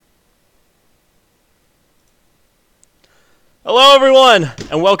Hello, everyone,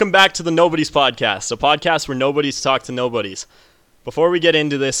 and welcome back to the Nobodies Podcast, a podcast where nobodies talk to nobodies. Before we get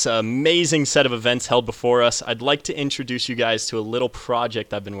into this amazing set of events held before us, I'd like to introduce you guys to a little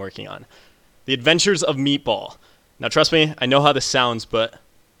project I've been working on. The Adventures of Meatball. Now, trust me, I know how this sounds, but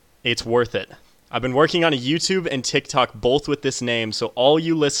it's worth it. I've been working on a YouTube and TikTok both with this name, so all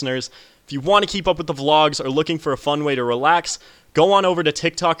you listeners, if you want to keep up with the vlogs or looking for a fun way to relax, go on over to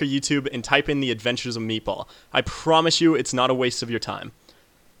TikTok or YouTube and type in The Adventures of Meatball. I promise you it's not a waste of your time.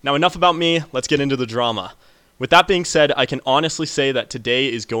 Now, enough about me, let's get into the drama. With that being said, I can honestly say that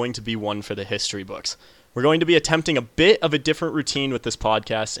today is going to be one for the history books. We're going to be attempting a bit of a different routine with this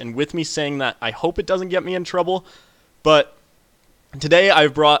podcast, and with me saying that, I hope it doesn't get me in trouble, but today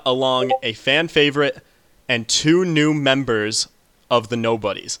I've brought along a fan favorite and two new members of the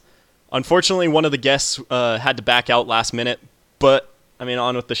Nobodies. Unfortunately, one of the guests had to back out last minute, but,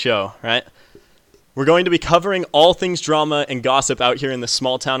 on with the show, right? We're going to be covering all things drama and gossip out here in the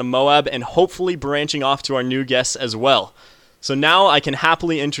small town of Moab and hopefully branching off to our new guests as well. So now I can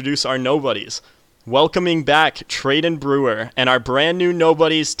happily introduce our Nobodies. Welcoming back Trayden Brewer and our brand new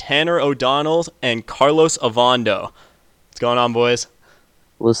Nobodies, Tanner O'Donnell and Carlos Avando. What's going on, boys?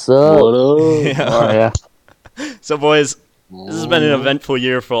 What's up? What up? Yeah. Oh, yeah. So, boys, this has been an eventful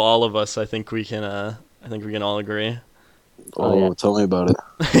year for all of us. I think we can all agree. Oh, yeah. Tell me about it.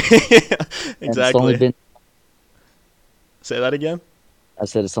 Exactly. It's only been, Say that again? I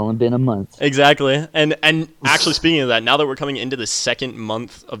said it's only been a month. Exactly. And actually, speaking of that, now that we're coming into the second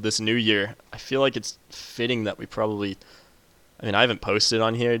month of this new year, I feel like it's fitting that we probably... I haven't posted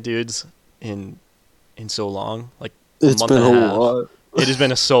on here, dudes, in so long. Like, It's month been and a half. lot. It has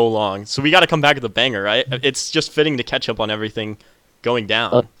been so long. So we got to come back with a banger, right? It's just fitting to catch up on everything going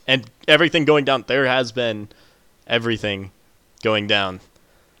down. And everything going down, there has been everything going down.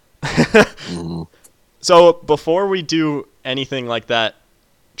 Mhm. So before we do anything like that,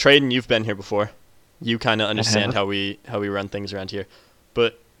 Trayden, you've been here before. You kind of understand how we run things around here.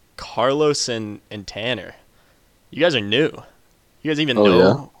 But Carlos and Tanner, you guys are new. You guys even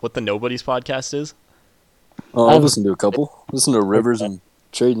know what the Nobodies podcast is? Oh, I've listened to a couple. Listen to Rivers and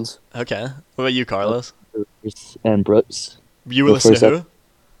Tradens. Okay. What about you, Carlos? And Brooks. You The listen to first who?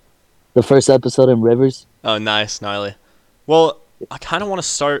 The first episode in Rivers. Oh, nice, gnarly. Well, I kind of want to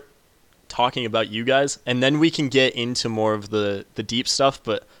start talking about you guys, and then we can get into more of the deep stuff,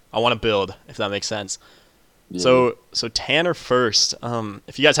 but I want to build, if that makes sense. Yeah. So Tanner first.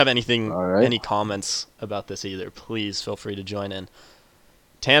 If you guys have anything, All right. any comments about this either, please feel free to join in.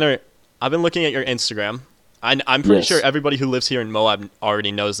 Tanner, I've been looking at your Instagram. I'm pretty Yes. sure everybody who lives here in Moab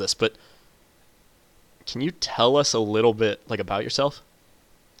already knows this, but can you tell us a little bit about yourself?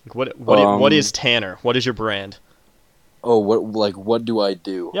 What is Tanner? What is your brand? Oh, what do I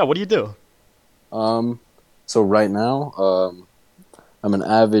do? Yeah, what do you do? So right now, I'm an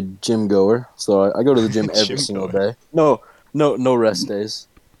avid gym goer. So I go to the gym every Gym single goer. day. No rest days.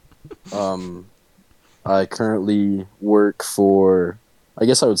 I currently work for, I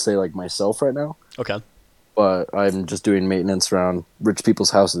guess I would say myself right now, Okay. but I'm just doing maintenance around rich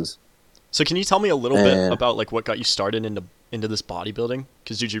people's houses. So can you tell me a little bit about what got you started into this bodybuilding?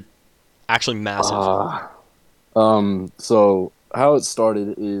 Because dude, you're actually massive. So how it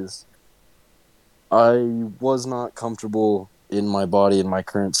started is I was not comfortable in my body in my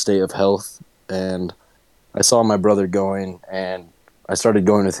current state of health, and I saw my brother going, and I started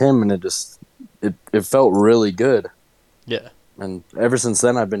going with him, and it felt really good. Yeah. And ever since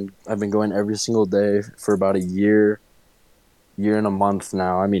then, I've been going every single day for about a year and a month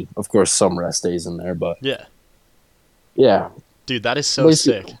now. Of course, some rest days in there, but Yeah. yeah, Dude, that is so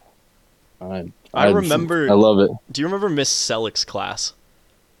Basically- sick. I remember. I love it. Do you remember Miss Selleck's class?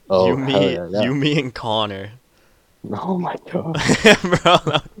 Oh, you, hell me, yeah. you, me, and Connor. Oh my god.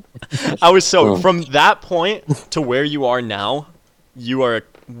 Bro, I was so Oh. from that point to where you are now, you are a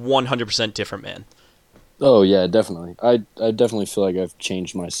 100% different man. Oh yeah, definitely. I definitely feel like I've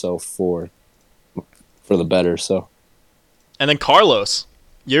changed myself for the better. So And then Carlos,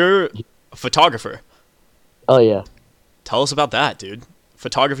 you're a photographer. Oh yeah, Tell us about that, dude.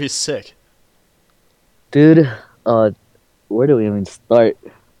 Photography is sick. dude. Where do we even start?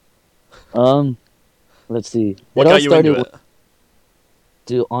 Let's see. What all got you into it?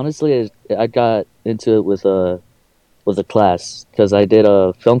 Dude, honestly, I got into it with a class because I did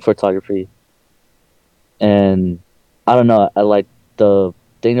film photography, and I don't know. I like the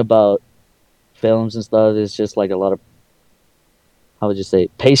thing about films and stuff is just a lot of, how would you say,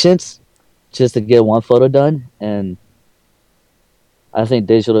 patience, just to get one photo done. And I think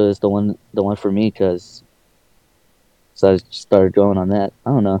digital is the one for me because I started going on that.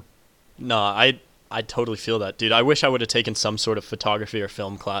 I don't know. No, I I totally feel that, dude. I wish I would have taken some sort of photography or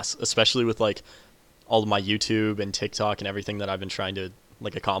film class, especially with like all of my YouTube and TikTok and everything that I've been trying to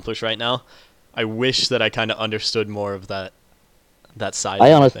like accomplish right now. I wish that I kind of understood more of that side of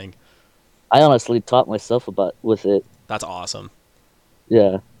everything. I honestly taught myself with it. That's awesome.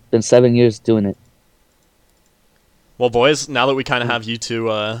 Yeah, been 7 years doing it. Well, boys, now that we kind of have you two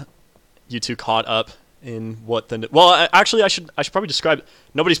caught up in what the well, actually, I should probably describe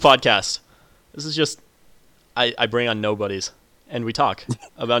Nobody's podcast. This is just I bring on nobodies and we talk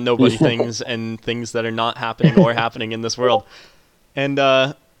about nobody things and things that are not happening or happening in this world. And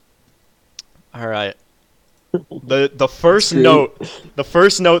all right, the first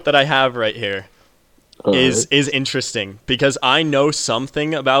note that I have right here is interesting because I know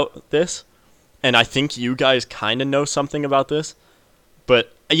something about this, and I think you guys kind of know something about this.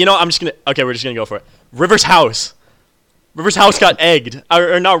 But we're just gonna go for it. River's house got egged,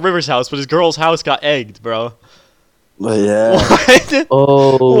 or not River's house, but his girl's house got egged, bro. Yeah. What?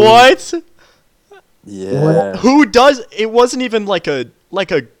 Oh. What? Yeah. Who does? It wasn't even like a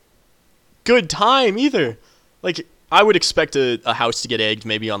good time either. Like I would expect a house to get egged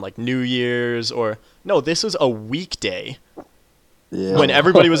maybe on like New Year's or no. This was a weekday. Yeah. When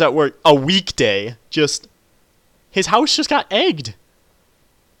everybody was at work. A weekday. Just his house just got egged.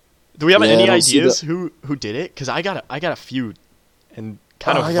 Do we have any ideas who did it? Because I got a few, and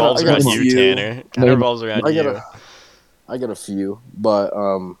kind of revolves around you, Tanner. Kind of revolves around you. I got a few, but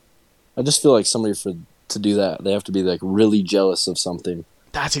I just feel like somebody to do that, they have to be like really jealous of something.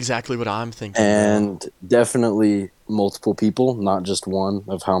 That's exactly what I'm thinking. And definitely multiple people, not just one,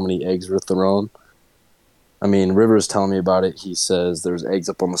 of how many eggs were thrown. I mean, River's telling me about it. He says there's eggs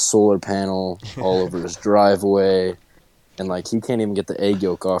up on the solar panel, all over his driveway. And, like, he can't even get the egg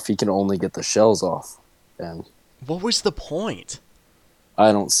yolk off. He can only get the shells off. And what was the point?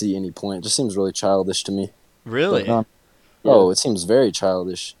 I don't see any point. It just seems really childish to me. Really? Yeah. Oh, it seems very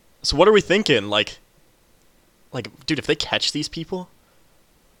childish. So what are we thinking? Like, dude, if they catch these people,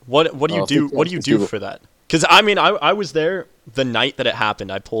 what do you do? What do you do for that? Because, I mean, I was there the night that it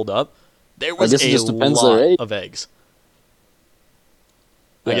happened. I pulled up. There was a lot of eggs.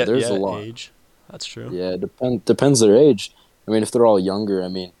 Yeah, there's a lot. Age. That's true. Yeah, depends their age. I mean, if they're all younger, I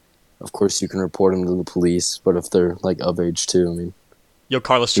mean, of course you can report them to the police. But if they're like of age too, I mean. Yo,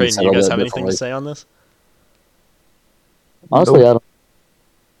 Carlos, Trayton, you guys have anything to say on this? Honestly, I don't.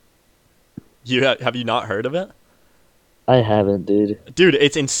 Have you not heard of it? I haven't, dude. Dude,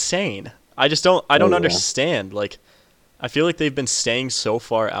 it's insane. I don't understand. Like, I feel like they've been staying so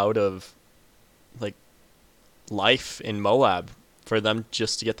far out of, like, life in Moab for them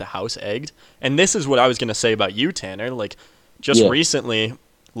just to get the house egged. And this is what I was going to say about you, Tanner. Like, just recently,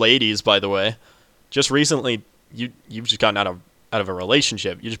 ladies, by the way, just recently, you've just gotten out of a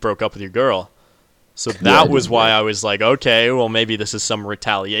relationship. You just broke up with your girl. So that was why I was like, okay, well, maybe this is some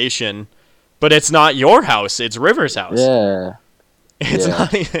retaliation. But it's not your house. It's River's house. Yeah. It's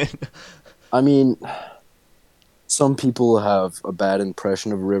not even... I mean, some people have a bad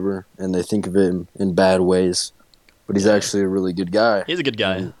impression of River, and they think of him in bad ways. But he's actually a really good guy. He's a good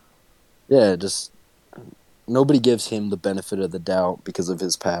guy. And, yeah, just... Nobody gives him the benefit of the doubt because of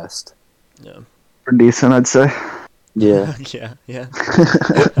his past. Yeah. Pretty decent, I'd say. Yeah. yeah.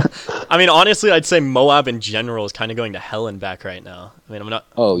 I mean, honestly, I'd say Moab in general is kind of going to hell and back right now. I mean, I'm not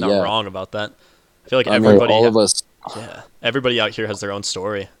wrong about that. I feel like everybody out here has their own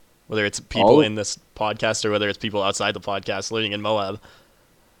story, whether it's people in this podcast or whether it's people outside the podcast living in Moab.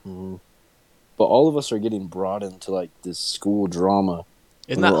 Mm-hmm. But all of us are getting brought into like this school drama.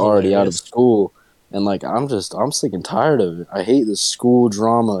 Isn't that we're already out of school? And like I'm sick and tired of it. I hate this school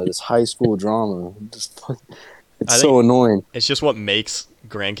drama, this high school drama. It's so annoying. It's just what makes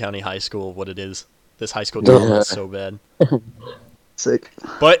Grand County High School what it is. This high school drama is so bad. Sick.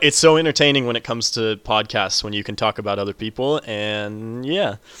 But it's so entertaining when it comes to podcasts when you can talk about other people and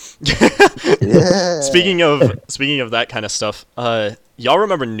yeah. Speaking of that kind of stuff, y'all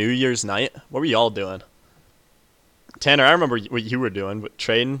remember New Year's night? What were y'all doing? Tanner, I remember what you were doing, but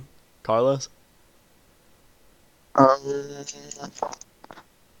Trayden, Carlos? I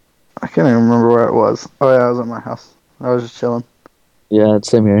can't even remember where it was. Oh yeah, I was at my house. I was just chilling. Yeah,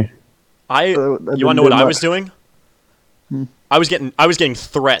 same here. You want to know what I was doing? I was getting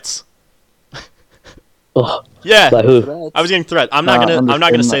threats. Oh, yeah, by who? I was getting threats. I'm not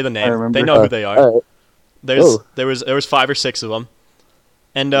gonna say the name. They know who they are. There was 5 or 6 of them,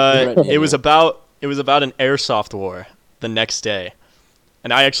 and it was about an airsoft war the next day,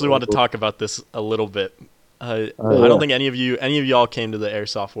 and I actually want to talk about this a little bit. I don't think any of y'all came to the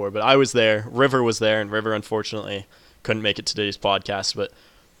airsoft war, but I was there. River was there, and River unfortunately couldn't make it to today's podcast. But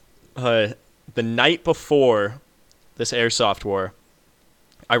the night before this airsoft war,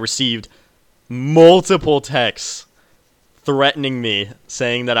 I received multiple texts threatening me,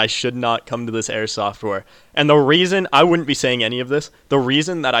 saying that I should not come to this airsoft war. And the reason I wouldn't be saying any of this, the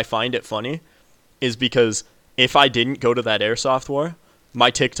reason that I find it funny is because if I didn't go to that airsoft war, my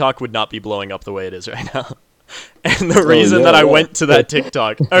TikTok would not be blowing up the way it is right now. And the reason that I went to that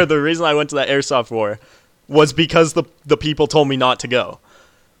TikTok, or the reason I went to that airsoft war, was because the people told me not to go.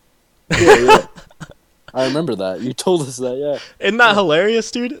 Yeah. I remember that. You told us that, yeah. Isn't that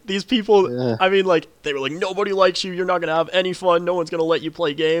hilarious, dude? These people, I mean, like, they were like, nobody likes you, you're not going to have any fun, no one's going to let you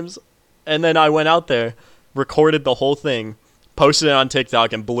play games. And then I went out there, recorded the whole thing, posted it on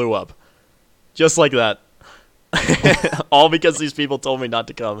TikTok, and blew up. Just like that. All because these people told me not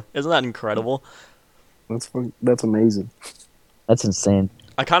to come. Isn't that incredible? That's fun. That's amazing. That's insane.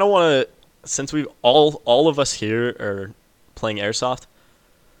 I kind of want to, since we've all of us here are playing airsoft,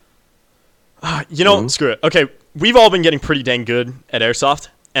 screw it. Okay, we've all been getting pretty dang good at airsoft,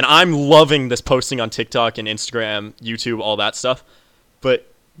 and I'm loving this posting on TikTok and Instagram, YouTube, all that stuff. But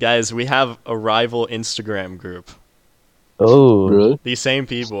guys, we have a rival Instagram group. Oh, Really? These same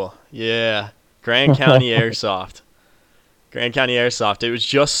people. Yeah. Grand County Airsoft. Grand County Airsoft. It was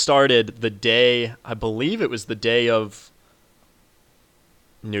just started the day, I believe it was the day of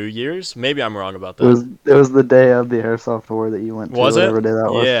New Year's. Maybe I'm wrong about that. It was the day of the airsoft war that you went to. Was it? Whatever day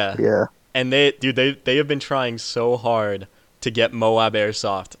that was. Yeah. Yeah. And they have been trying so hard to get Moab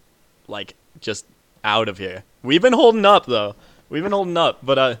Airsoft, like, just out of here. We've been holding up, though. We've been holding up.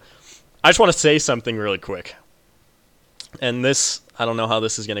 But I just want to say something really quick. And this, I don't know how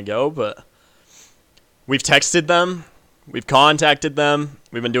this is going to go, but we've texted them. We've contacted them.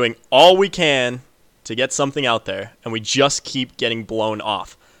 We've been doing all we can to get something out there, and we just keep getting blown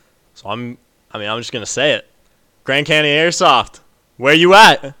off. So I'm just going to say it. Grand County Airsoft, where you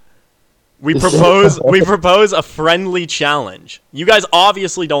at? We propose a friendly challenge. You guys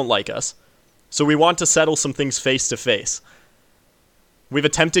obviously don't like us, so we want to settle some things face to face. We've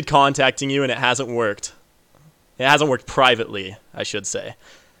attempted contacting you, and it hasn't worked. It hasn't worked privately, I should say.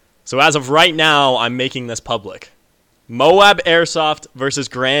 So as of right now, I'm making this public. Moab Airsoft versus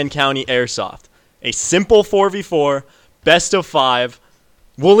Grand County Airsoft. A simple 4v4, best of 5.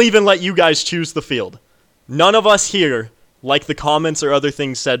 We'll even let you guys choose the field. None of us here like the comments or other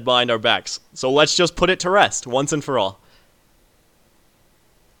things said behind our backs. So let's just put it to rest, once and for all.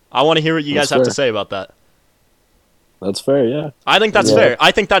 I want to hear what you guys have to say about that. That's fair, yeah. I think that's fair.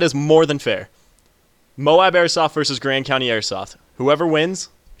 I think that is more than fair. Moab Airsoft versus Grand County Airsoft. Whoever wins,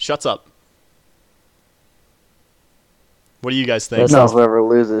 shuts up. What do you guys think? No, whoever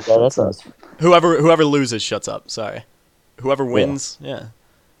loses shuts up. Whoever loses shuts up. Sorry. Whoever wins, yeah.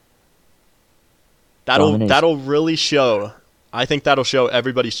 That'll really show. I think that'll show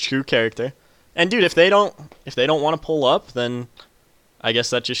everybody's true character. And dude, if they don't want to pull up, then I guess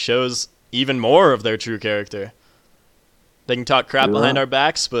that just shows even more of their true character. They can talk crap behind our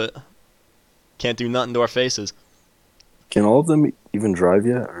backs, but can't do nothing to our faces. Can all of them even drive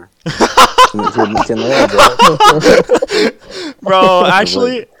yet? Or can they all drive? Bro,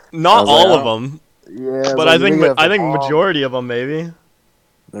 actually, not all of them. Yeah, but I think majority of them maybe.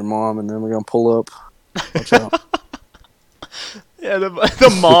 Their mom, and then we're gonna pull up. Watch out. Yeah, the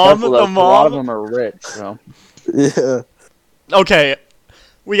mom. A lot of them are rich, so. Yeah. Okay,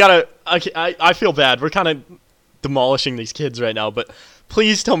 we gotta. Okay, I feel bad. We're kind of demolishing these kids right now, but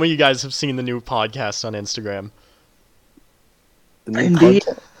please tell me you guys have seen the new podcast on Instagram. The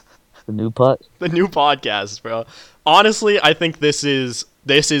new podcast. The new podcast, bro. Honestly, I think this is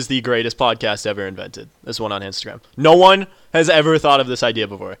the greatest podcast ever invented. This one on Instagram. No one has ever thought of this idea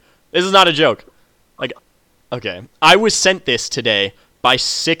before. This is not a joke. Like, okay, I was sent this today by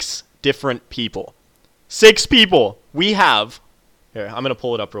 6 different people. 6 people. We have. Here, I'm gonna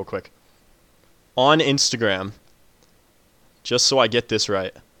pull it up real quick. On Instagram. Just so I get this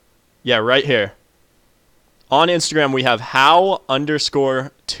right. Yeah, right here. On Instagram, we have how_to_fail.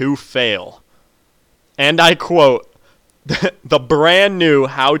 And I quote, the brand new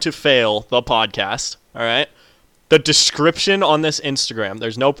How to Fail, the podcast, all right? The description on this Instagram,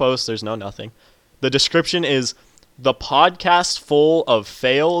 there's no post, there's no nothing. The description is the podcast full of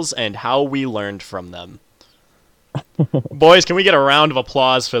fails and how we learned from them. Boys, can we get a round of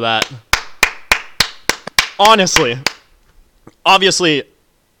applause for that? Honestly. Obviously,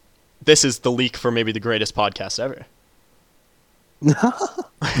 this is the leak for maybe the greatest podcast ever.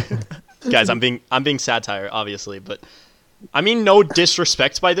 Guys, I'm being satire, obviously, but I mean no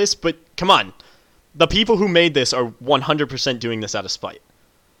disrespect by this, but come on. The people who made this are 100% doing this out of spite.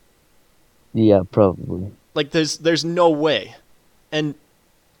 Yeah, probably. Like there's no way. And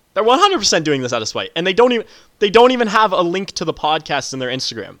They're 100% doing this out of spite, and they don't even have a link to the podcast in their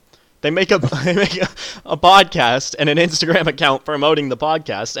Instagram. They make a podcast and an Instagram account promoting the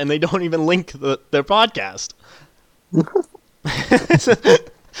podcast, and they don't even link their podcast.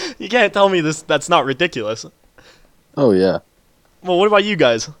 You can't tell me that's not ridiculous. Oh yeah. Well, what about you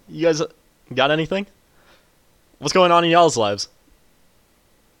guys? You guys got anything? What's going on in y'all's lives?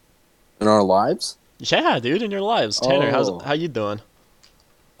 In our lives? Yeah, dude, in your lives. Tanner, how you doing?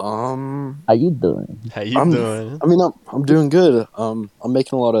 How you doing? How you doing? I mean, I'm doing good. I'm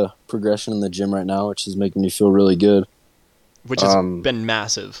making a lot of progression in the gym right now, which is making me feel really good. Which has been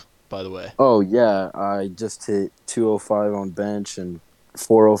massive, by the way. Oh yeah, I just hit 205 on bench and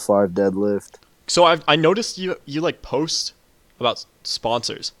 405 deadlift. So I noticed you like post about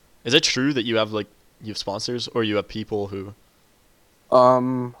sponsors. Is it true that you have sponsors, or you have people who?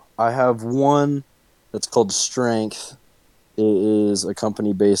 I have one that's called Strength. It is a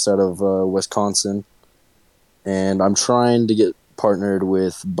company based out of Wisconsin, and I'm trying to get partnered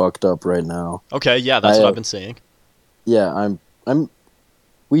with Bucked Up right now. Okay, yeah, that's what I've been seeing. Yeah,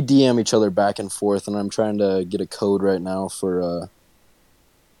 we DM each other back and forth, and I'm trying to get a code right now for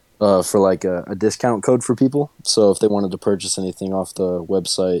like a discount code for people. So if they wanted to purchase anything off the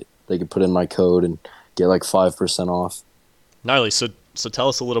website, they could put in my code and get like 5% off. Gnarly. So tell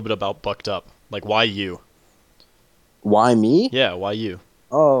us a little bit about Bucked Up. Like, why you? Why me? Yeah, why you?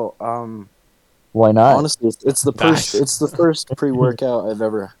 Oh, Why not? honestly, it's the Nice. first it's the first pre-workout I've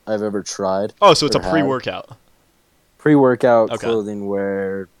ever tried. Oh, so it's a or had. pre-workout. Pre-workout Okay. clothing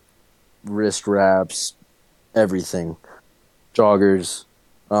wear, wrist wraps, everything, joggers.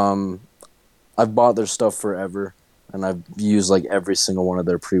 I've bought their stuff forever, and I've used like every single one of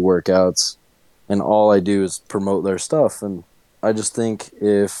their pre-workouts, and all I do is promote their stuff. And I just think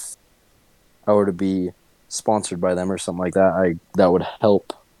if I were to be sponsored by them or something like that, that would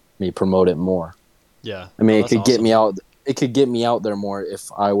help me promote it more. Yeah. I mean, Oh, it could that's get awesome. me out. It could get me out there more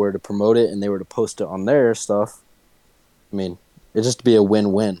if I were to promote it and they were to post it on their stuff. I mean, it'd just be a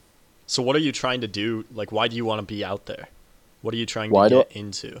win-win. So what are you trying to do? Like, why do you want to be out there? What are you trying Why to do get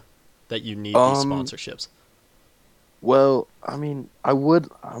into that you need these sponsorships? Well, I mean,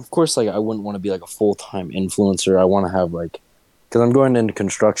 of course, like I wouldn't want to be like a full-time influencer. I want to have like, because I'm going into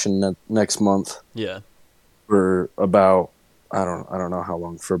construction next month Yeah. for about I don't know how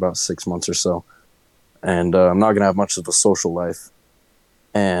long, for about 6 months or so, and I'm not gonna have much of a social life,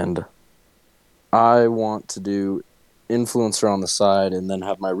 and I want to do influencer on the side and then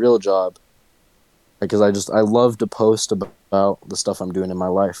have my real job, because I love to post about the stuff I'm doing in my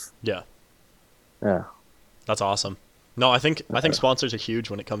life. Yeah. Yeah. That's awesome. No, I think sponsors are huge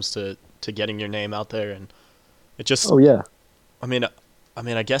when it comes to getting your name out there, and it just. Oh yeah. I mean,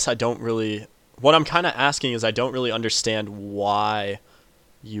 I guess I don't really. What I'm kind of asking is I don't really understand why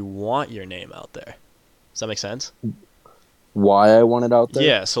you want your name out there. Does that make sense? Why I want it out there?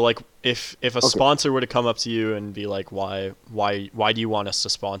 Yeah. So like, if a sponsor were to come up to you and be like, why do you want us to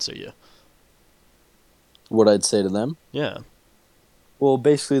sponsor you? What I'd say to them? Yeah. Well,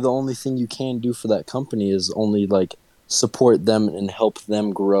 basically, the only thing you can do for that company is only like support them and help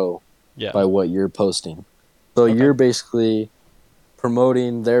them grow Yeah. by what you're posting. So Okay. you're basically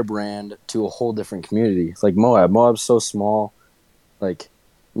promoting their brand to a whole different community. Like Moab. Moab's so small. Like,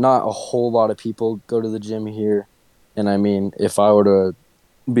 not a whole lot of people go to the gym here. And I mean, if I were to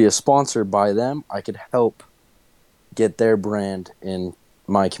be a sponsor by them, I could help get their brand in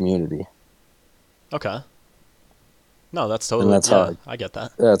my community. Okay. No, that's totally. And that's yeah, how I get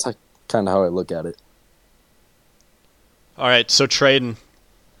that. Yeah, that's kind of how I look at it. All right, so Traden,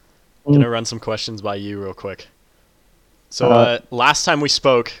 gonna run some questions by you real quick. So last time we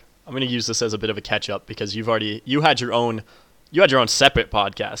spoke, I'm gonna use this as a bit of a catch up because you had your own separate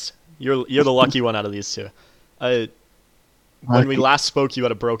podcast. You're the lucky one out of these two. When we last spoke, you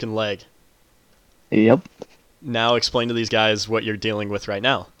had a broken leg. Yep. Now explain to these guys what you're dealing with right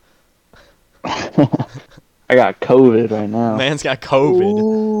now. I got COVID right now. Man's got COVID.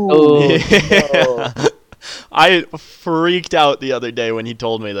 Oh, Yeah. I freaked out the other day when he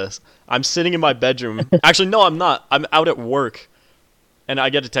told me this. I'm sitting in my bedroom. Actually, no, I'm not. I'm out at work. And I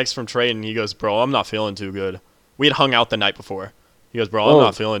get a text from Trey, and he goes, bro, I'm not feeling too good. We had hung out the night before. He goes, bro, I'm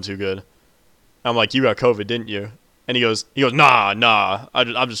not feeling too good. I'm like, you got COVID, didn't you? And he goes, nah,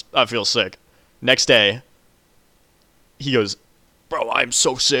 I feel sick. Next day, he goes, bro, I'm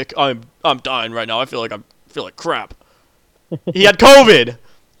so sick. I'm dying right now. I feel like crap. He had COVID.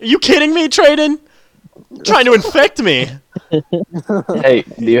 Are you kidding me, Traden? Trying to infect me. Hey,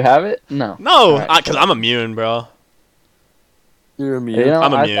 do you have it? No. No, All right, because I'm immune, bro. You're You immune. know,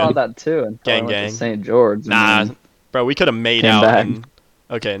 I'm I immune. thought that too until Gang, I went gang. to St. George. Nah, bro, we could have made Came out, back.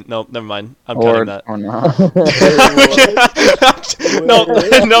 Okay, no, never mind. I'm cutting that. Or not.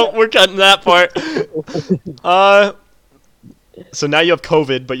 No, we're cutting that part. So now you have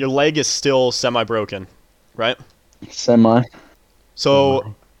COVID, but your leg is still semi-broken, right? Semi.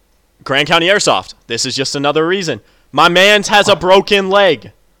 So, Grand County Airsoft. This is just another reason. My man's has a broken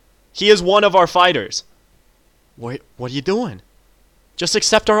leg. He is one of our fighters. What are you doing? Just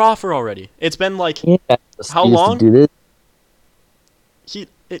accept our offer already. It's been like how long? Do this.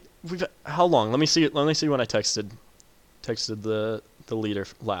 How long? Let me see when I texted the leader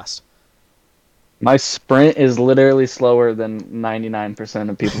last. My sprint is literally slower than 99%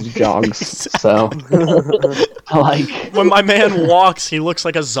 of people's jogs. So, like, When my man walks, he looks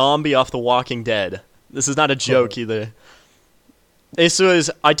like a zombie off The Walking Dead. This is not a joke either. This was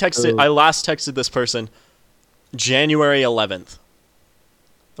I last texted this person January 11th.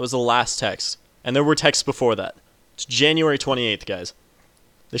 That was the last text. And there were texts before that. It's January 28th, guys.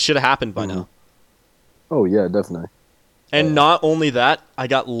 This should have happened by now. Oh yeah, definitely. And not only that, I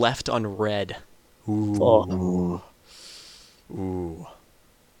got left on red. Oh. Ooh.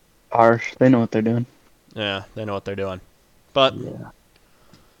 harsh. They know what they're doing. Yeah, they know what they're doing. But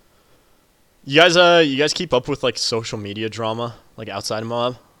Yeah. you guys keep up with like social media drama, like outside of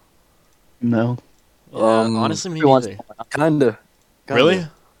Moab? No. Yeah, honestly, me every once neither. Kinda. Really?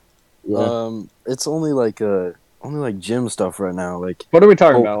 Yeah. It's only like gym stuff right now. Like, What are we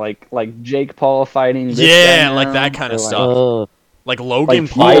talking about? Like Jake Paul fighting? This Yeah, guy like now? that kind of Or, stuff. Oh. Like Logan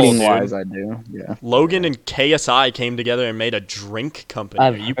Like Paul, fighting dude. wise, I do. Yeah. Logan and KSI came together and made a drink company.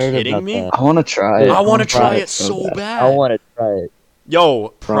 I've Are you heard kidding about me? that. I want to try it. I want to wanna try it so bad. I want to try it. Yo,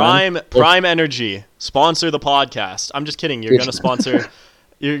 Prime? Prime Energy, sponsor the podcast. I'm just kidding. You're gonna sponsor.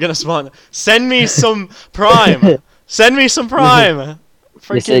 Send me some Prime. Send me some Prime.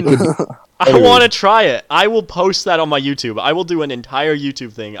 Yes, it could Freaking. be I want to try it. I will post that on my YouTube. I will do an entire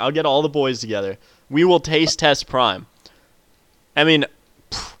YouTube thing. I'll get all the boys together. We will taste test Prime. I mean,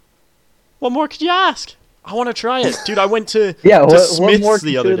 what more could you ask? I want to try it, dude. I went to What Smith's more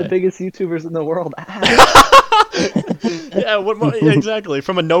the can other two of the day. biggest YouTubers in the world ask? Yeah, what more? Yeah, exactly.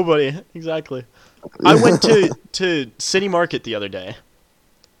 From a nobody. Exactly. I went to City Market the other day,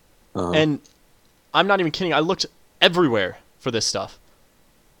 and I'm not even kidding. I looked everywhere for this stuff.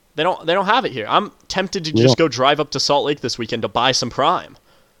 They don't have it here. I'm tempted to just go drive up to Salt Lake this weekend to buy some Prime.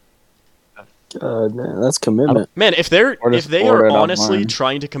 God, man, that's commitment. Man, if Or they just are order it honestly online.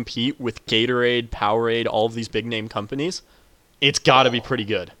 trying to compete with Gatorade, Powerade, all of these big name companies, it's got to be pretty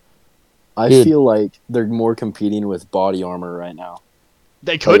good. I Dude. feel like they're more competing with Body Armor right now.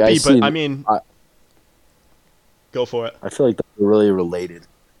 They could Like, be, I but see- I mean, I- go for it. I feel like they're really related.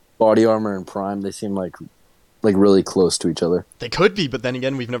 Body Armor and Prime, they seem like really close to each other. They could be, but then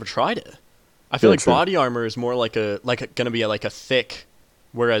again, we've never tried it. I feel Yeah, like true. Body Armor is more gonna be like a thick,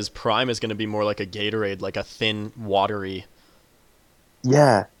 whereas Prime is gonna be more like a Gatorade, like a thin, watery.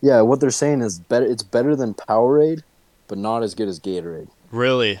 Yeah. What they're saying is better. It's better than Powerade, but not as good as Gatorade.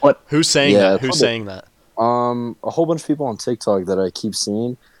 Really? What? Who's saying Yeah, that? it's Who's probably- saying that? A whole bunch of people on TikTok that I keep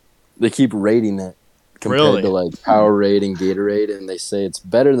seeing, they keep rating it compared Really? to like Powerade and Gatorade, and they say it's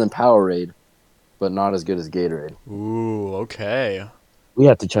better than Powerade, but not as good as Gatorade. Ooh, okay. We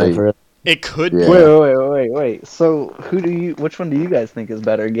have to try Hey. for it. It could Yeah. be. Wait. So which one do you guys think is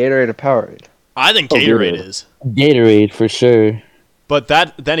better, Gatorade or Powerade? I think Oh, Gatorade Gatorade. is. Gatorade for sure. But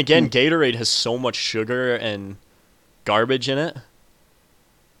then again, Gatorade has so much sugar and garbage in it.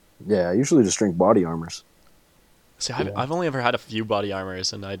 Yeah, I usually just drink Body Armors. See, I've only ever had a few Body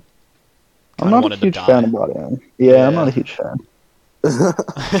Armors, and I I'm kind of not a wanted to huge die. fan of Body Armor. Yeah, I'm Yeah. not a huge fan.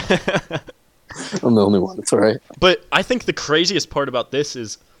 I'm the only one. It's all right. But I think the craziest part about this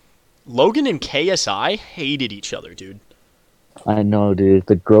is Logan and KSI hated each other, dude. I know, dude.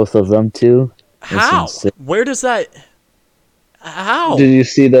 The growth of them two. How? insane. Where does that? How? Did you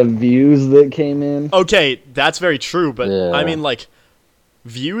see the views that came in? Okay, that's very true, but Yeah. I mean, like,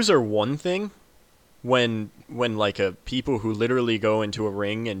 views are one thing when like people who literally go into a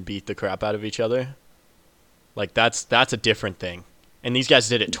ring and beat the crap out of each other, like that's a different thing. And these guys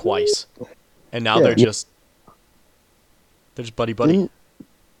did it twice, and now Yeah. they're just buddy buddy.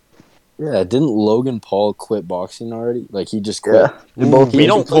 Didn't Logan Paul quit boxing already? Like he just quit. Yeah. They both We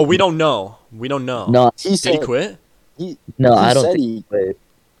don't. Well, we don't know. We don't know. No, He Did said he quit? no, he I don't said think. he. Wait.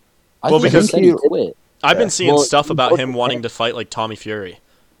 I Well, think because he said he quit. I've been Yeah. seeing Well, stuff he about both him quit. wanting to fight like Tommy Fury.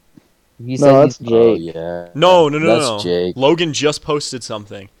 He No, said that's he's Oh Jake. yeah. No. That's Jake. Logan just posted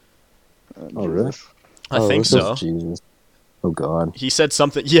something. Oh really? I Oh, think this is so. Jesus. Oh God. He said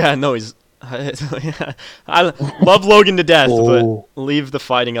something. Yeah, no, he's. I love Logan to death, Oh. but leave the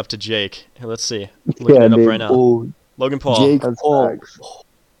fighting up to Jake. Here, let's see. Looking Yeah, it up dude. right now. Oh, Logan Paul. Jake That's Paul. facts.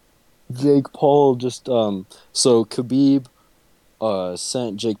 Jake Paul just so Khabib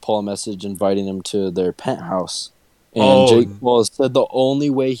sent Jake Paul a message inviting him to their penthouse. And Oh. Jake Paul said the only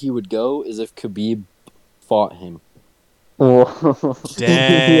way he would go is if Khabib fought him. Oh.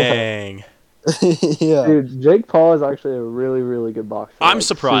 Dang. Yeah. Dude, Jake Paul is actually a really, really good boxer. I'm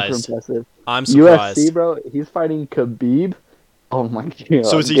surprised. Super impressive. I'm surprised. UFC, bro, he's fighting Khabib. Oh my god.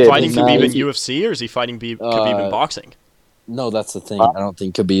 So is he Yeah, fighting he's Khabib not- in UFC or is he fighting Khabib in boxing? No, that's the thing. I don't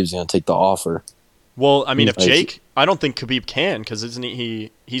think Khabib's gonna take the offer. Well, I mean, if Like- Jake, I don't think Khabib can because isn't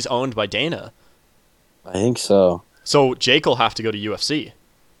he's owned by Dana. I think so. So Jake will have to go to UFC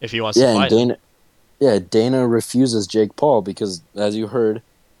if he wants to Yeah, and fight him. Dana refuses Jake Paul because, as you heard,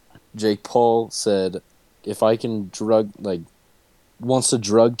 Jake Paul said, if I can wants to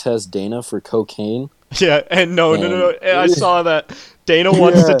drug test Dana for cocaine. Yeah, and no. I saw that. Dana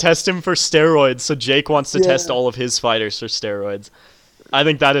wants to test him for steroids, so Jake wants to test all of his fighters for steroids. I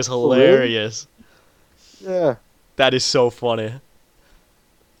think that is hilarious. Yeah. That is so funny.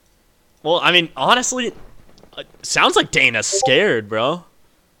 Well, I mean, honestly, it sounds like Dana's scared, bro.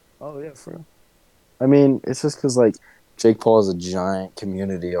 Oh yeah, for real. I mean, it's just because like Jake Paul is a giant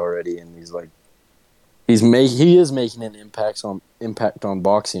community already, and he is making an impact on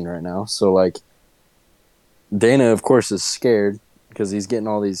boxing right now. So like, Dana of course is scared because he's getting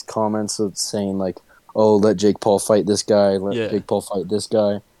all these comments of saying like, "Oh, let Jake Paul fight this guy. Jake Paul fight this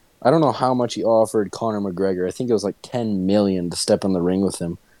guy." I don't know how much he offered Conor McGregor. I think it was like $10 million to step in the ring with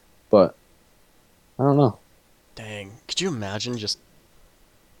him, but I don't know. Dang, could you imagine just?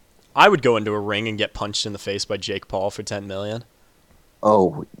 I would go into a ring and get punched in the face by Jake Paul for $10 million.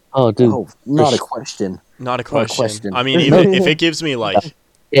 Oh, dude. not a question. Not a question. question. I mean, even if it gives me like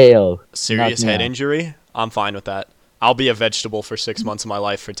Ayo. serious Knock me head out. injury, I'm fine with that. I'll be a vegetable for 6 months of my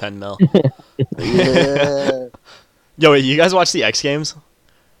life for 10 mil. Yeah. Yo, wait, you guys watch the X Games?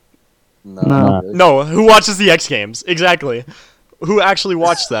 No. No, who watches the X Games? Exactly. Who actually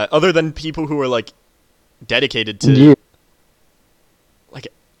watched that? Other than people who are like dedicated to. Yeah. Like,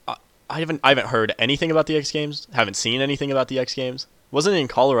 I haven't heard anything about the X Games. Haven't seen anything about the X Games. Wasn't it in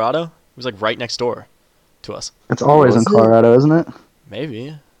Colorado? It was like right next door to us. It's always in Was it? Colorado, isn't it?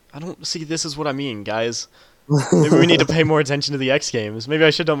 Maybe. I don't see. This is what I mean, guys. Maybe we need to pay more attention to the X Games. Maybe I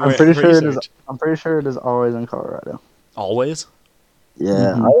should have more I'm pretty sure it is. research. I'm pretty sure it is always in Colorado. Always.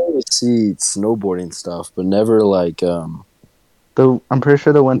 Yeah, I always see snowboarding stuff, but never like I'm pretty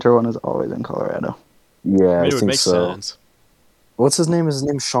sure the winter one is always in Colorado. yeah, Maybe I it would think make so. sense. What's his name? Is his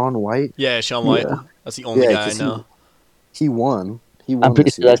name Sean White? Yeah, Sean White. Yeah. That's the only Yeah, guy I 'cause know. He won. He won I'm pretty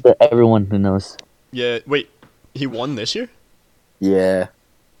this sure year. that's for everyone who knows. Yeah. Wait, he won this year? Yeah.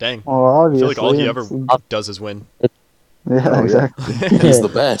 Dang. Well, I obviously. feel like all he ever it's- does is win. Yeah, yeah. exactly. He's the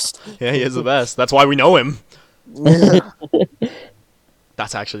best. Yeah, he is the best. That's why we know him. Yeah.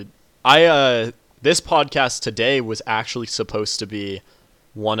 That's actually this podcast today was actually supposed to be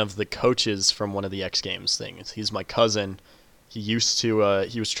one of the coaches from one of the X Games things. He's my cousin. He used to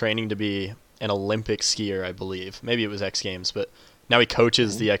he was training to be an Olympic skier, I believe. Maybe it was X Games, but now he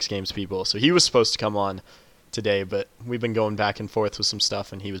coaches the X Games people. So he was supposed to come on today, but we've been going back and forth with some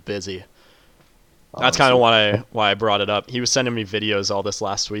stuff and he was busy. That's kind of why I brought it up. He was sending me videos all this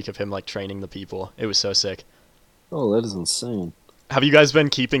last week of him like training the people. It was so sick. Oh, that is insane. Have you guys been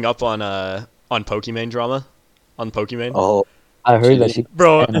keeping up on Pokimane drama? On Pokimane? Oh, I heard that she.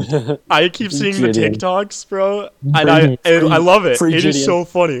 Bro, I keep seeing the Gideon. TikToks, bro, and I love it. Free It is Gideon. so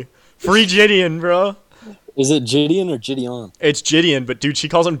funny. Free Gideon, bro. is it Gideon or Gideon? It's Gideon, but dude, she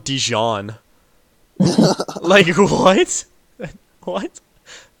calls him Dijon. Like what? What?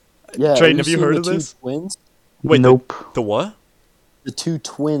 Yeah. Trayden, have you you seen heard the of two this? Twins? Wait, Nope. the what? The two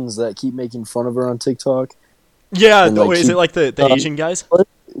twins that keep making fun of her on TikTok. Yeah, And, like, wait, is she- it like the Asian guys?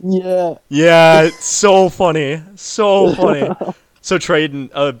 Yeah. Yeah, it's so funny. So funny. So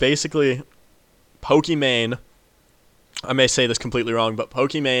Trayden, basically, Pokimane, I may say this completely wrong, but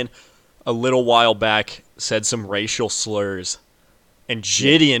Pokimane, a little while back, said some racial slurs, and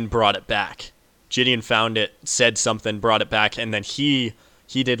Gideon brought it back. Gideon found it, said something, brought it back, and then he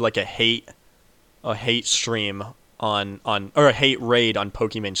did like a hate stream or a hate raid on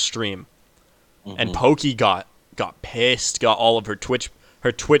Pokimane's stream, and Pokey got pissed, got all of her Twitch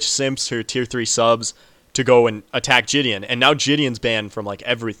simps, her tier 3 subs to go and attack Gideon, and now Gideon's banned from like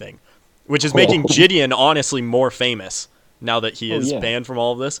everything, which is making Gideon honestly more famous now that he is banned from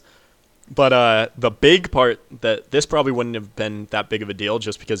all of this. But the big part that this probably wouldn't have been that big of a deal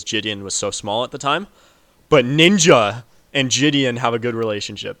just because Gideon was so small at the time, but Ninja and Gideon have a good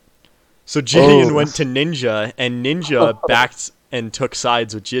relationship. So Gideon went to Ninja, and Ninja backed and took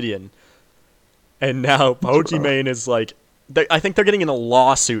sides with Gideon. And now Pokimane is like, I think they're getting in a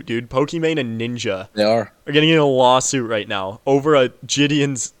lawsuit, dude. Pokimane and Ninja They are. are getting in a lawsuit right now over a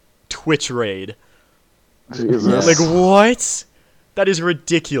Gideon's Twitch raid. Yes. Like, what? That is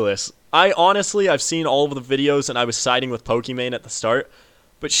ridiculous. I've seen all of the videos, and I was siding with Pokimane at the start,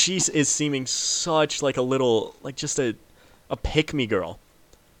 but she is seeming such like a little, like just a pick-me girl.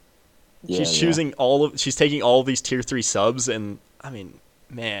 She's choosing she's taking all of these tier 3 subs, and I mean,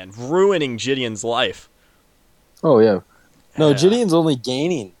 man, ruining Gideon's life. Oh yeah. No, Yeah. Gideon's only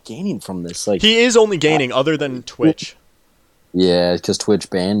gaining from this. Like, He is only gaining, other than Twitch. yeah, because Twitch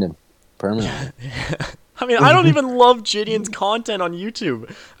banned him permanently. I mean, I don't even love Gideon's content on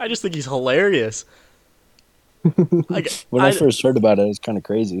YouTube. I just think he's hilarious. Like, When I first heard about it, it was kind of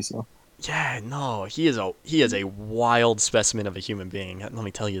crazy. So yeah, no, he is a wild specimen of a human being. Let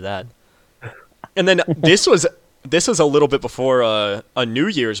me tell you that. And then this was a little bit before a New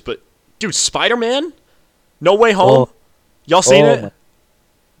Year's, but dude, Spider-Man, No Way Home. Oh. Y'all seen it?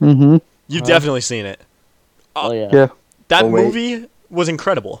 Mm-hmm. You've definitely seen it. Oh yeah. Yeah. That Oh, wait. movie was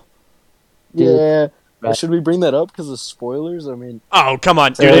incredible. Dude, yeah. right. Should we bring that up because of spoilers? I mean, Oh, come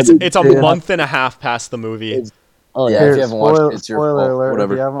on, dude. It's a Yeah. month and a half past the movie. Oh Yeah, yeah. if you haven't watched it, it's your spoiler fault. alert.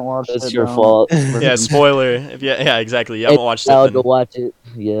 Whatever. If you haven't watched It's it, your don't fault. listen. Yeah, spoiler. Yeah, exactly. You haven't watched I'll it. go Then. watch it.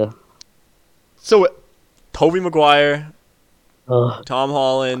 Yeah. So, Tobey Maguire, Ugh. Tom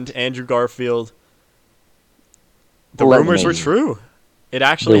Holland, Andrew Garfield. The Well, rumors were amazing. true. It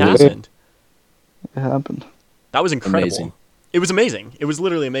actually They were. happened. It happened. That was incredible. Amazing. It was amazing. It was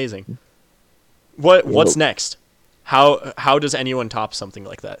literally amazing. What's next? How does anyone top something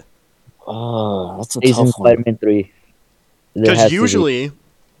like that? Oh, that's a Amazing tough one. Spider-Man 3. There Because has to be.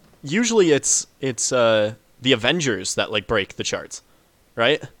 usually it's the Avengers that like break the charts,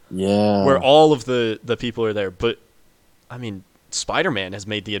 right? Yeah. Where all of the people are there. But I mean, Spider-Man has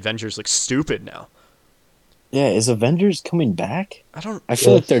made the Avengers look stupid now. Yeah, is Avengers coming back? I don't. I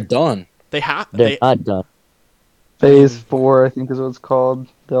feel Yes. like they're done. They have. They're not done. Phase 4, I think is what it's called.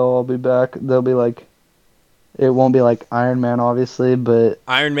 They'll all be back. They'll be like, it won't be like Iron Man, obviously, but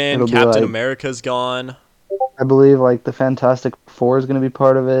Iron Man, It'll be Captain like- America's gone. I believe like the Fantastic Four is going to be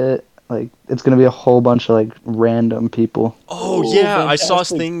part of it. Like, it's going to be a whole bunch of like random people. Oh yeah, I saw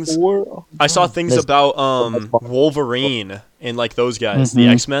Fantastic things. Four. I saw things This- about Wolverine and like those guys, the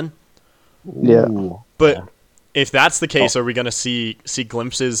Mhm. X-Men. Yeah. Ooh. But if that's the case, are we gonna see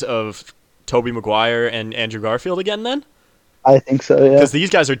glimpses of Tobey Maguire and Andrew Garfield again then? I think so, yeah. Because these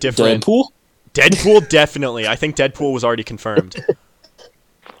guys are different. Deadpool? Deadpool, definitely. I think Deadpool was already confirmed.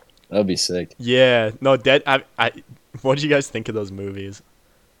 That'd be sick. Yeah, no, what do you guys think of those movies?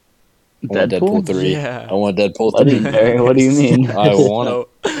 I want Deadpool 3. Yeah. I want Deadpool What 3. What do you mean? I want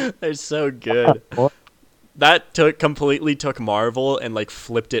it. They're so good. What? That completely took Marvel and like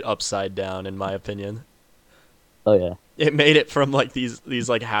flipped it upside down, in my opinion. Oh yeah. It made it from like these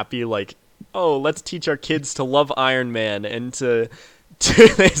like happy like, oh, let's teach our kids to love Iron Man, and to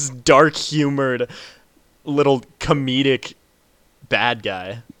this dark humored little comedic bad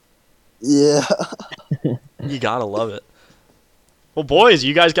guy. Yeah. You gotta love it. Well, boys,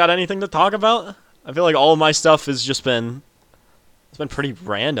 you guys got anything to talk about? I feel like all of my stuff has just been pretty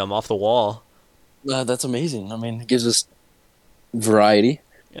random, off the wall. That's amazing. I mean, it gives us variety.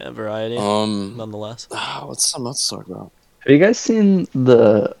 Yeah, variety, Um, nonetheless. what's something else to talk about? Have you guys seen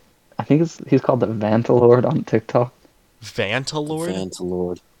I think he's called the Vantalord on TikTok? Vantalord?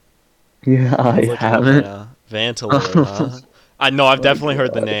 Vantalord. Yeah, I Looking up haven't. right now. Vantalord, huh? I know, I've definitely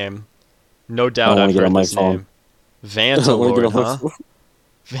heard the name. No doubt wanna I've get heard on my this phone. name. I don't wanna get Vantalord, off my huh? phone.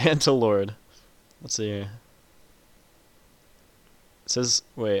 Vantalord. Let's see here. It says,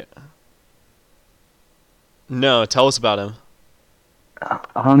 wait. No, tell us about him.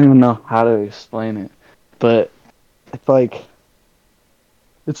 I don't even know how to explain it, but it's like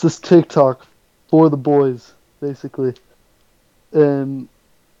it's this TikTok for the boys, basically, and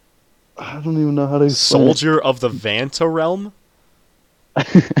I don't even know how to explain Soldier of the Vanta realm?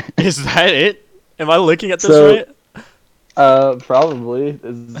 Is that it? Am I looking at this So- right? Probably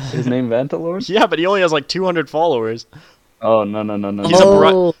is his name Vantalord? Yeah, but he only has like 200 followers. Oh no. He's a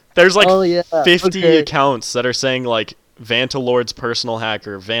bro- There's like oh yeah. 50 okay. accounts that are saying like Vantalord's personal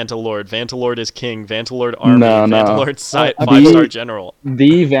hacker, Vantalord is king, Vantalord army, No. Vantalord I 5-star general.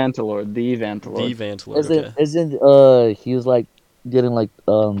 The Vantalord. The Vantalord. Okay. Isn't he was like getting like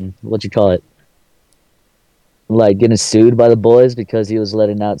what you call it? Like getting sued by the boys because he was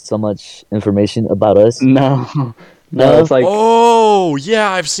letting out so much information about us. No, No? it's like Oh,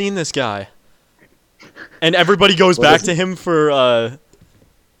 yeah, I've seen this guy. And everybody goes What back is to him for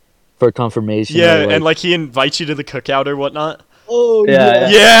For confirmation. yeah, or, and like he invites you to the cookout or whatnot. Oh Yeah.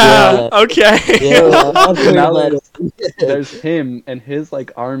 Yeah. Okay. Yeah, I've heard Now about it. there's him, and his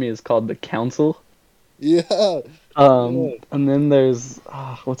like army is called the Council. Yeah. And then there's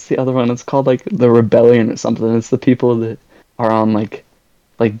what's the other one? It's called like the Rebellion or something. It's the people that are on like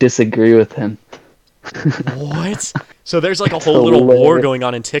disagree with him. What? So there's like a It's whole little war hilarious. going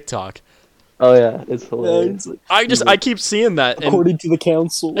on in TikTok. Oh yeah, it's Yeah, hilarious. it's like, I keep seeing that. And according to the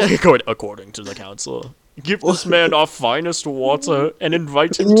council. according to the council, give this man our finest water and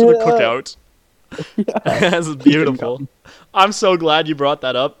invite him to the Yeah. cookout. That's beautiful. I'm so glad you brought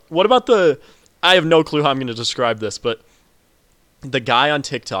that up. What about I have no clue how I'm going to describe this, but the guy on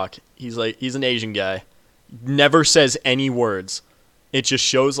TikTok, he's an Asian guy, never says any words. It just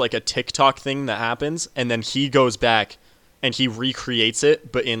shows like a TikTok thing that happens, and then he goes back and he recreates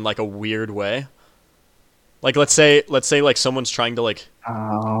it, but in like a weird way. Like let's say like someone's trying to like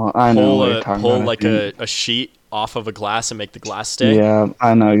Oh, I know what you're talking pull about. like a sheet off of a glass and make the glass stay. Yeah,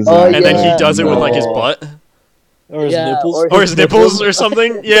 I know exactly. And then Yeah. he does it with like his No. butt Or his Yeah, nipples. or his nipples or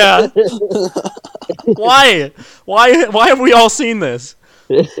something. Yeah. Why have we all seen this?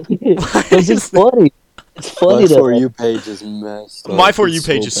 Because it's funny. It's funny My to For You page is messed up. My For You It's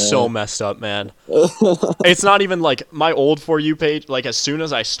page is so bad. messed up, man. It's not even like my old For You page. Like as soon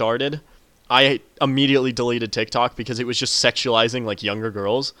as I started, I immediately deleted TikTok because it was just sexualizing like younger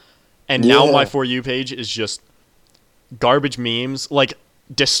girls. And now Yeah. my For You page is just garbage memes, like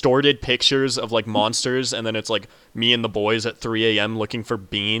distorted pictures of like monsters, and then it's like me and the boys at 3 a.m. looking for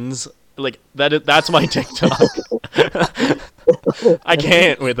beans. Like that's my TikTok. I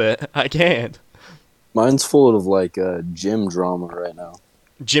can't with it. I can't. Mine's full of like gym drama right now.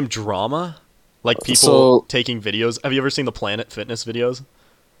 Gym drama? Like people So- taking videos. Have you ever seen the Planet Fitness videos?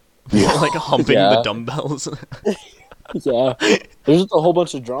 Like humping the Yeah. dumbbells. Yeah. There's just a whole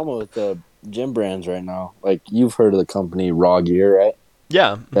bunch of drama with the gym brands right now. Like you've heard of the company Raw Gear, right?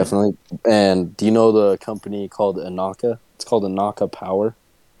 Yeah. Definitely. And do you know the company called Anaka? It's called Anaka Power.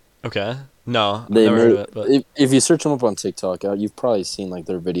 Okay. No, I've They never heard of made, it. But if you search them up on TikTok, you've probably seen like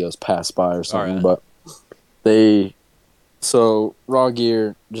their videos pass by or something. Alright. But so Raw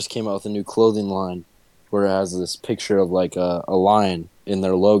Gear just came out with a new clothing line where it has this picture of like a lion in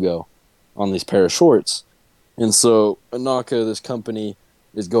their logo on these pair of shorts. And so Anaka, this company,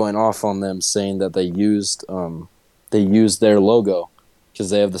 is going off on them saying that they used their logo because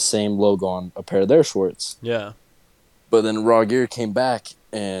they have the same logo on a pair of their shorts. yeah. But then Raw Gear came back,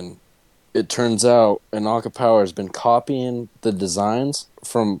 and it turns out Anaka Power has been copying the designs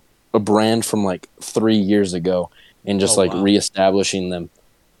from a brand from like 3 years ago and just Oh, like wow. reestablishing them.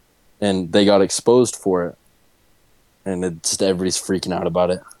 And they got exposed for it. And it's just everybody's freaking out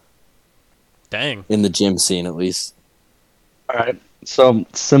about it. Dang. In the gym scene, at least. All right. So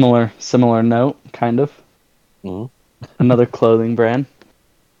similar note, kind of. Mhm. Another clothing brand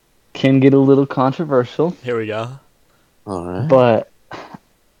can get a little controversial, Here we go. All right. but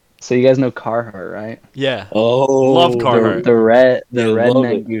so you guys know Carhartt, right? Yeah. Oh, Love Carhartt. The You love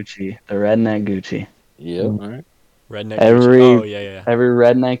redneck it. Gucci, the redneck Gucci. Yep. All right. Redneck. Every- Gucci. Oh yeah. Every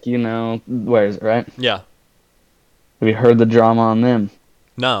redneck you know wears it, right? Yeah. Have you heard the drama on them?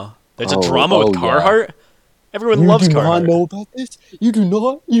 No. There's a Oh, drama with yeah. Carhartt. Everyone loves Carhartt. know about this? You do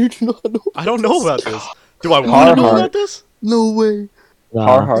not know. I don't know about this. Do I want to know Carhartt. about this? No way.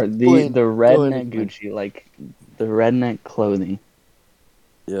 Carhartt, Explain. the Go redneck ahead, explain. Gucci, like the redneck clothing.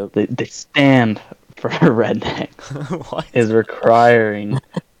 Yep. They stand for rednecks. What? Is requiring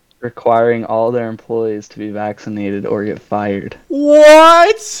all their employees to be vaccinated or get fired.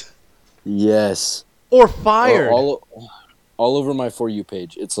 What? Yes. Or fired? All over my For You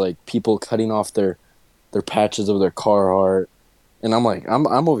page, it's like people cutting off their patches of their Carhartt, and I'm like, I'm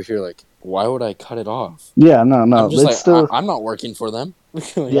over here like, why would I cut it off? Yeah, no, I'm just it's like, still I'm not working for them.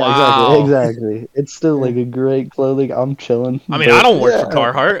 yeah, Wow. exactly. It's still like a great clothing. I'm chilling. I mean, but- I don't work for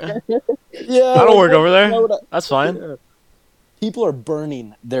Carhartt. Yeah, I don't work over why there. would I- That's fine. Yeah. People are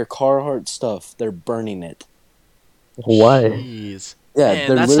burning their Carhartt stuff. They're burning it. Why? Jeez. Yeah, Man,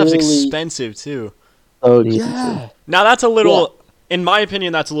 they're that stuff's literally. expensive too. Oh, Yeah. Now that's a little, in my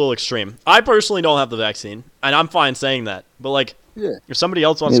opinion, that's a little extreme. I personally don't have the vaccine, and I'm fine saying that. But like, Yeah. if somebody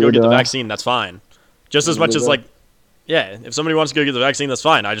else wants to go Neither get the do I. vaccine, that's fine. Just as much Neither as do I. like, yeah, if somebody wants to go get the vaccine, that's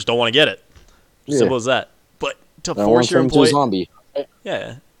fine. I just don't want to get it. Yeah. Simple as that. But to I don't want force to your turn into a employee, zombie.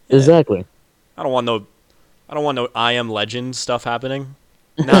 yeah, Exactly. I don't want no I Am Legend stuff happening.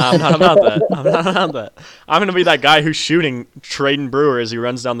 Nah, I'm not about that. I'm not about that. I'm gonna be that guy who's shooting Traden Brewer as he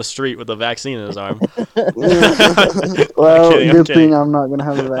runs down the street with a vaccine in his arm. Well, kidding, I'm good kidding. thing I'm not gonna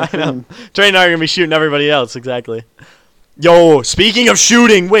have a I know. vaccine. Traden and I are gonna be shooting everybody else, exactly. Yo, speaking of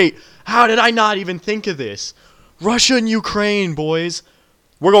shooting, wait, how did I not even think of this? Russia and Ukraine, boys.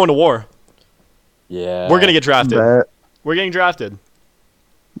 We're going to war. Yeah. We're gonna get drafted. Bet. We're getting drafted.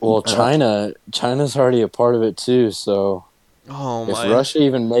 Well, China's already a part of it too. So Oh if my Russia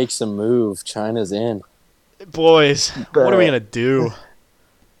even makes a move, China's in. boys, what are we Bet. gonna do?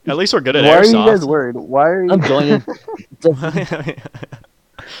 At least we're good at Why are airsoft. you guys worried? Why are you? I'm joining.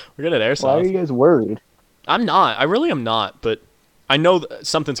 We're good at airsoft. Why are you guys worried? I'm not. I really am not. But I know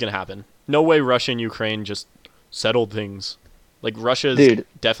something's gonna happen. No way Russia and Ukraine just settled things. Like Russia is Dude.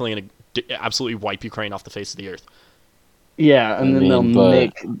 definitely gonna absolutely wipe Ukraine off the face of the earth. Yeah, and I then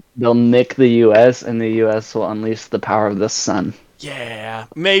mean, they'll nick the U.S. and the U.S. will unleash the power of the sun. Yeah,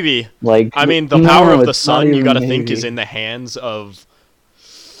 maybe. Like I mean, the no, power of the it's not sun, you even got to think, is maybe. in the hands of.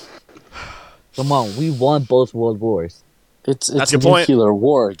 Come on, we won both world wars. It's That's a good point. nuclear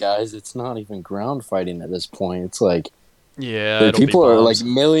war, guys. It's not even ground fighting at this point. It's like Yeah, it'll people be are bombs. like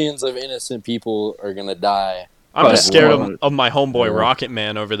millions of innocent people are gonna die. I'm just But- scared of my homeboy Yeah. Rocket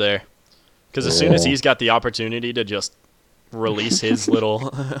Man over there, because as soon as Yeah. he's got the opportunity to just release his little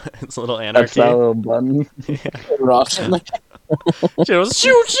his little That's anarchy, that little button. Rocket. just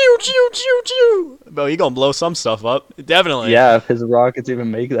shoot, shoot, shoot, shoot, shoot. Bro, he gonna blow some stuff up, definitely. Yeah, if his rockets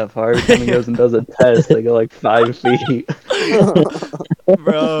even make that far, every time he goes and does a test, they go like 5 feet.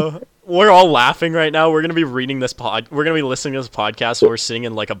 Bro. We're all laughing right now. We're gonna be reading this We're gonna be listening to this podcast while we're sitting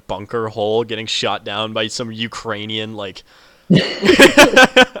in like a bunker hole, getting shot down by some Ukrainian like.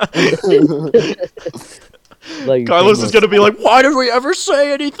 Like Carlos is gonna be like, "Why did we ever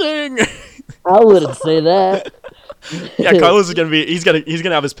say anything?" I wouldn't say that. Yeah, Carlos is gonna be. He's gonna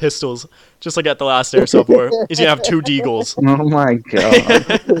have his pistols just like at the last airsoft war. He's gonna have 2 deagles. Oh my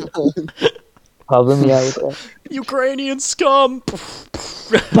god. Problem, yeah, with that. Ukrainian scum.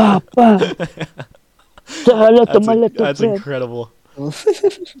 Bah, bah. That's incredible.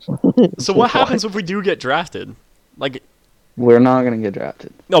 So what happens if we do get drafted? Like, We're not gonna get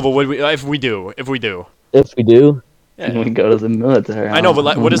drafted. no, but if we do? If we do, Yeah. We go to the military. I know, but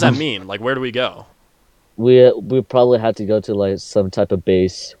like, what does that mean? Like, where do we go? we probably have to go to like some type of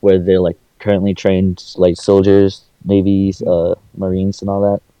base where they're like currently trained like soldiers, navies, marines, and all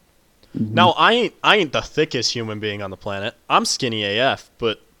that. Now, I ain't the thickest human being on the planet. I'm skinny AF,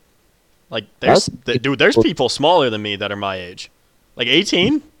 but like, there's people smaller than me that are my age, like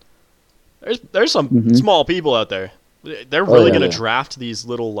 18. There's some small people out there. They're really yeah, gonna yeah. draft these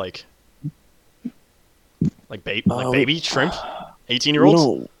little like baby shrimp,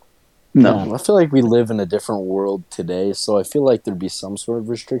 18-year-olds. No. I feel like we live in a different world today, so I feel like there'd be some sort of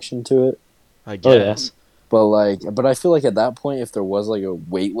restriction to it. I Oh, yeah. guess. But I feel like at that point, if there was like a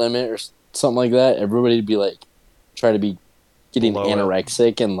weight limit or something like that, everybody'd be like, try to be getting Below it.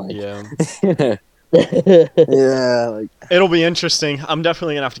 anorexic and like, Yeah. yeah, like It'll be interesting. I'm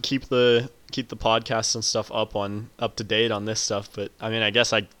definitely gonna have to keep the podcasts and stuff up to date on this stuff. But I mean, I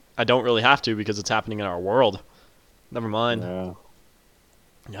guess I don't really have to because it's happening in our world. Never mind. yeah.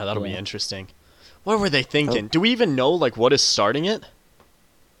 Yeah, that'll be Yeah. interesting. What were they thinking? Do we even know like what is starting it?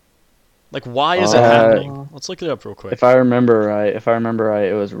 Like, why is it happening? Let's look it up real quick. If I remember right,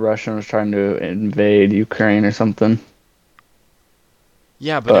 it was Russia was trying to invade Ukraine or something.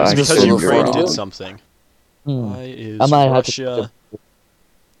 Yeah, but But it was I because could be Ukraine wrong. did something. Hmm. Why is I might have Russia?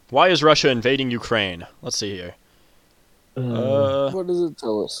 Why is Russia invading Ukraine? Let's see here. What does it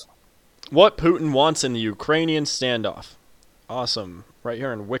tell us? What Putin wants in the Ukrainian standoff. Awesome. Right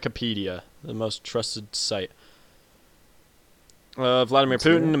here in Wikipedia, the most trusted site. Vladimir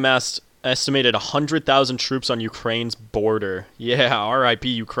Putin amassed estimated 100,000 troops on Ukraine's border. Yeah, R.I.P.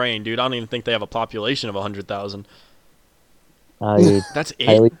 Ukraine, dude. I don't even think they have a population of 100,000. That's it?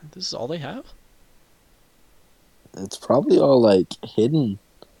 highly- This is all they have? It's probably all like hidden.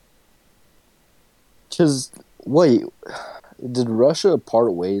 Cause wait, did Russia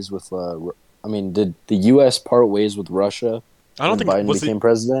part ways with? Did the U.S. part ways with Russia? I don't when think Biden became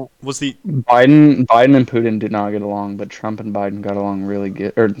president. was the Biden and Putin did not get along, but Trump and Biden got along really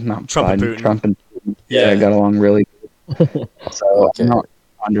good. Or not Trump and Biden, Putin. Trump and Putin, Yeah. got along really good. So Okay. I'm not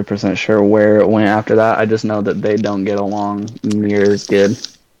 100% sure where it went after that. I just know that they don't get along near as good.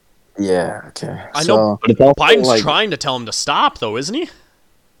 Yeah. Okay. I know But it's also Biden's like- trying to tell him to stop, though, isn't he?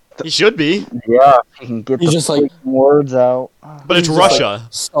 He should be, yeah, he can get He's the just like- freaking words out. but it's He's just Russia.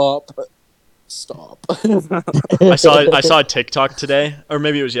 Stop. I saw a TikTok today, or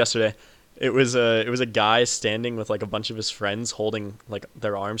maybe it was yesterday. It was a guy standing with like a bunch of his friends holding like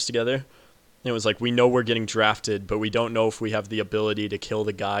their arms together. And it was like, we know we're getting drafted, but we don't know if we have the ability to kill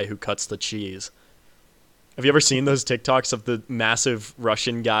the guy who cuts the cheese. Have you ever seen those TikToks of the massive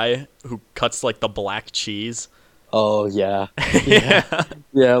Russian guy who cuts like the black cheese? Oh yeah, Yeah.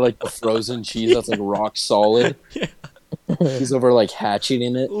 yeah, like the frozen cheese that's like rock solid. Yeah. He's over like hatching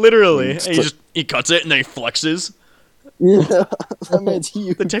in it. Literally. Mm, And he cuts it and then he flexes. Yeah, that man's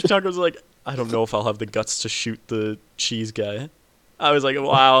huge. The TikTok was like, I don't know if I'll have the guts to shoot the cheese guy. I was like,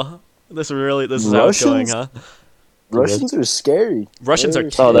 wow, this is how it's going, Russians? huh? Russians are scary. Russians are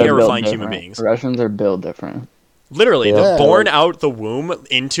They're Oh, they're built terrifying human different. beings. Russians are built different. Literally, Yeah. they're born like- out the womb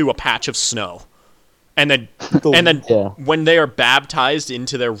into a patch of snow. And then Yeah. when they are baptized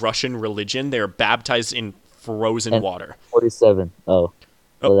into their Russian religion, they are baptized in frozen And- water. 47. Oh,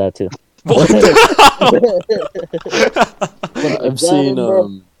 that too. I've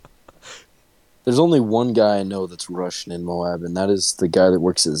seen. There's only one guy I know that's Russian in Moab, and that is the guy that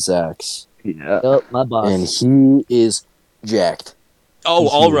works at Zach's, Yeah. Oh, my boss. and he is jacked. Oh,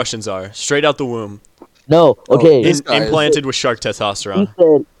 He's all huge. Russians are. Straight out the womb. No, okay. This guy is- Implanted with shark He testosterone. said,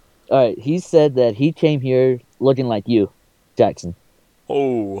 all right, he said that he came here looking like you, Jackson.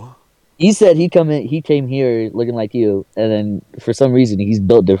 Oh. He said he came here looking like you, and then for some reason he's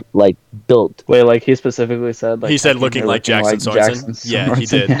built. Wait, like he specifically said. Like, He said I think looking you're like Jackson Sorensen? Yeah, he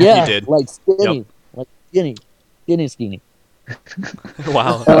did. Yeah, did. like skinny, skinny.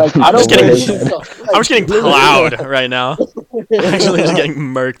 Wow. Like, I I'm just don't getting, wear- I'm just getting plowed right now. Actually, just getting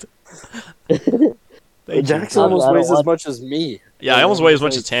murked. Thank you. Jackson I almost don't weighs as want- much as me. Yeah, I almost weigh as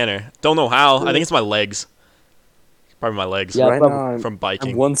much as Tanner. Don't know how. I think it's my legs. Probably my legs Yeah, Right probably. now, from I'm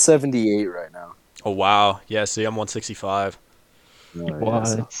biking. 178 right now. Oh wow. Yeah. See, I'm 165. Oh, yeah, What?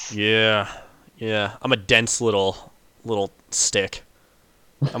 so- Yeah. I'm a dense little stick.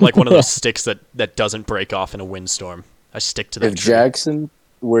 I'm like one of those sticks that doesn't break off in a windstorm. I stick to that If tree. Jackson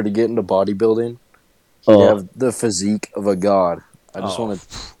were to get into bodybuilding, he'd Oh, have the physique of a god. I just Oh. want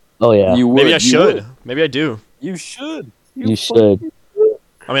to. oh yeah, You would. Maybe I you should. would. Maybe I do. You should. you should.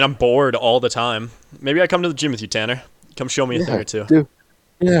 I mean, I'm bored all the time. Maybe I come to the gym with you, Tanner. Come show me a thing or two.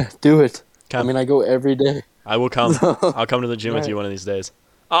 Yeah, do it. Come. I mean, I go every day. I will come. I'll come to the gym with Right. you one of these days.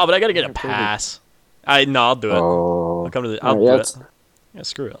 Oh, but I gotta get a Alright, perfect. pass. No, I'll do it. Oh, I'll come to the. I'll Alright, do yeah, it. it's- Yeah,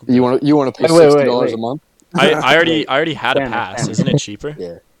 screw it. I'll do you want to pay Wait, $60 a wait. month? I already had a Tanner, pass. Tanner. Isn't it cheaper?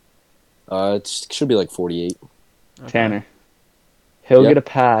 Yeah. It should be like 48. Tanner. He'll Yeah. get a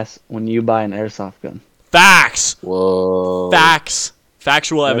pass when you buy an airsoft gun. Facts. Whoa. Facts.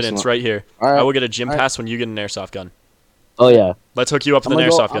 Factual That's evidence not- right here. All right. I will get a gym Alright. pass when you get an airsoft gun. Oh yeah, Let's hook you up with I'm an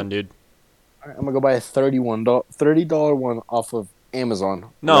gonna go- airsoft gun, dude. All right, I'm gonna go buy a $30 one off of Amazon.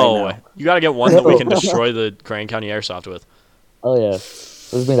 No, right now. you gotta get one that we can destroy the Grand County Airsoft with. oh yeah.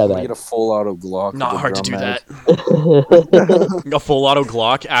 Let's bring that I'm gonna back. get a full auto Glock. Not with a hard to drum do mag. that. A full auto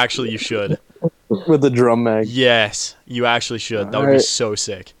Glock? Actually, you should. With a drum mag. Yes, you actually should. That would be Alright. so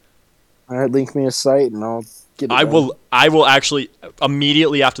sick. All right, link me a site and I'll get it. I done. will actually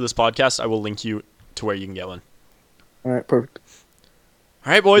immediately after this podcast, I will link you to where you can get one. All right, perfect.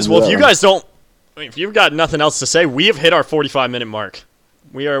 All right, boys. Do Well, if that you one. guys don't, if you've got nothing else to say, we have hit our 45-minute mark.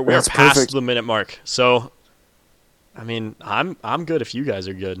 We are That's past perfect. the minute mark. So, I mean, I'm good if you guys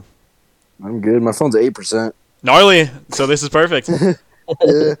are good. I'm good. My phone's at 8%. Gnarly. So this is perfect. Hey,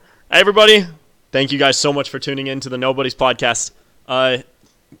 Yeah. everybody. Thank you guys so much for tuning in to the Nobody's podcast.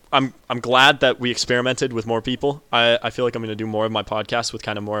 I'm glad that we experimented with more people. I feel like I'm going to do more of my podcast with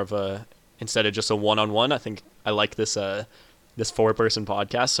kind of more of a, instead of just a one-on-one. I think I like this this 4-person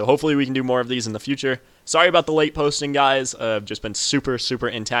podcast. So hopefully we can do more of these in the future. Sorry about the late posting, guys. I've just been super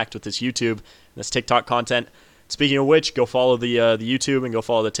intact with this YouTube and this TikTok content. Speaking of which, go follow the YouTube and go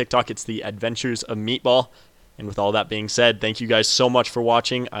follow the TikTok. It's the Adventures of Meatball. And with all that being said, thank you guys so much for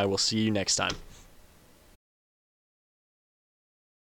watching. I will see you next time.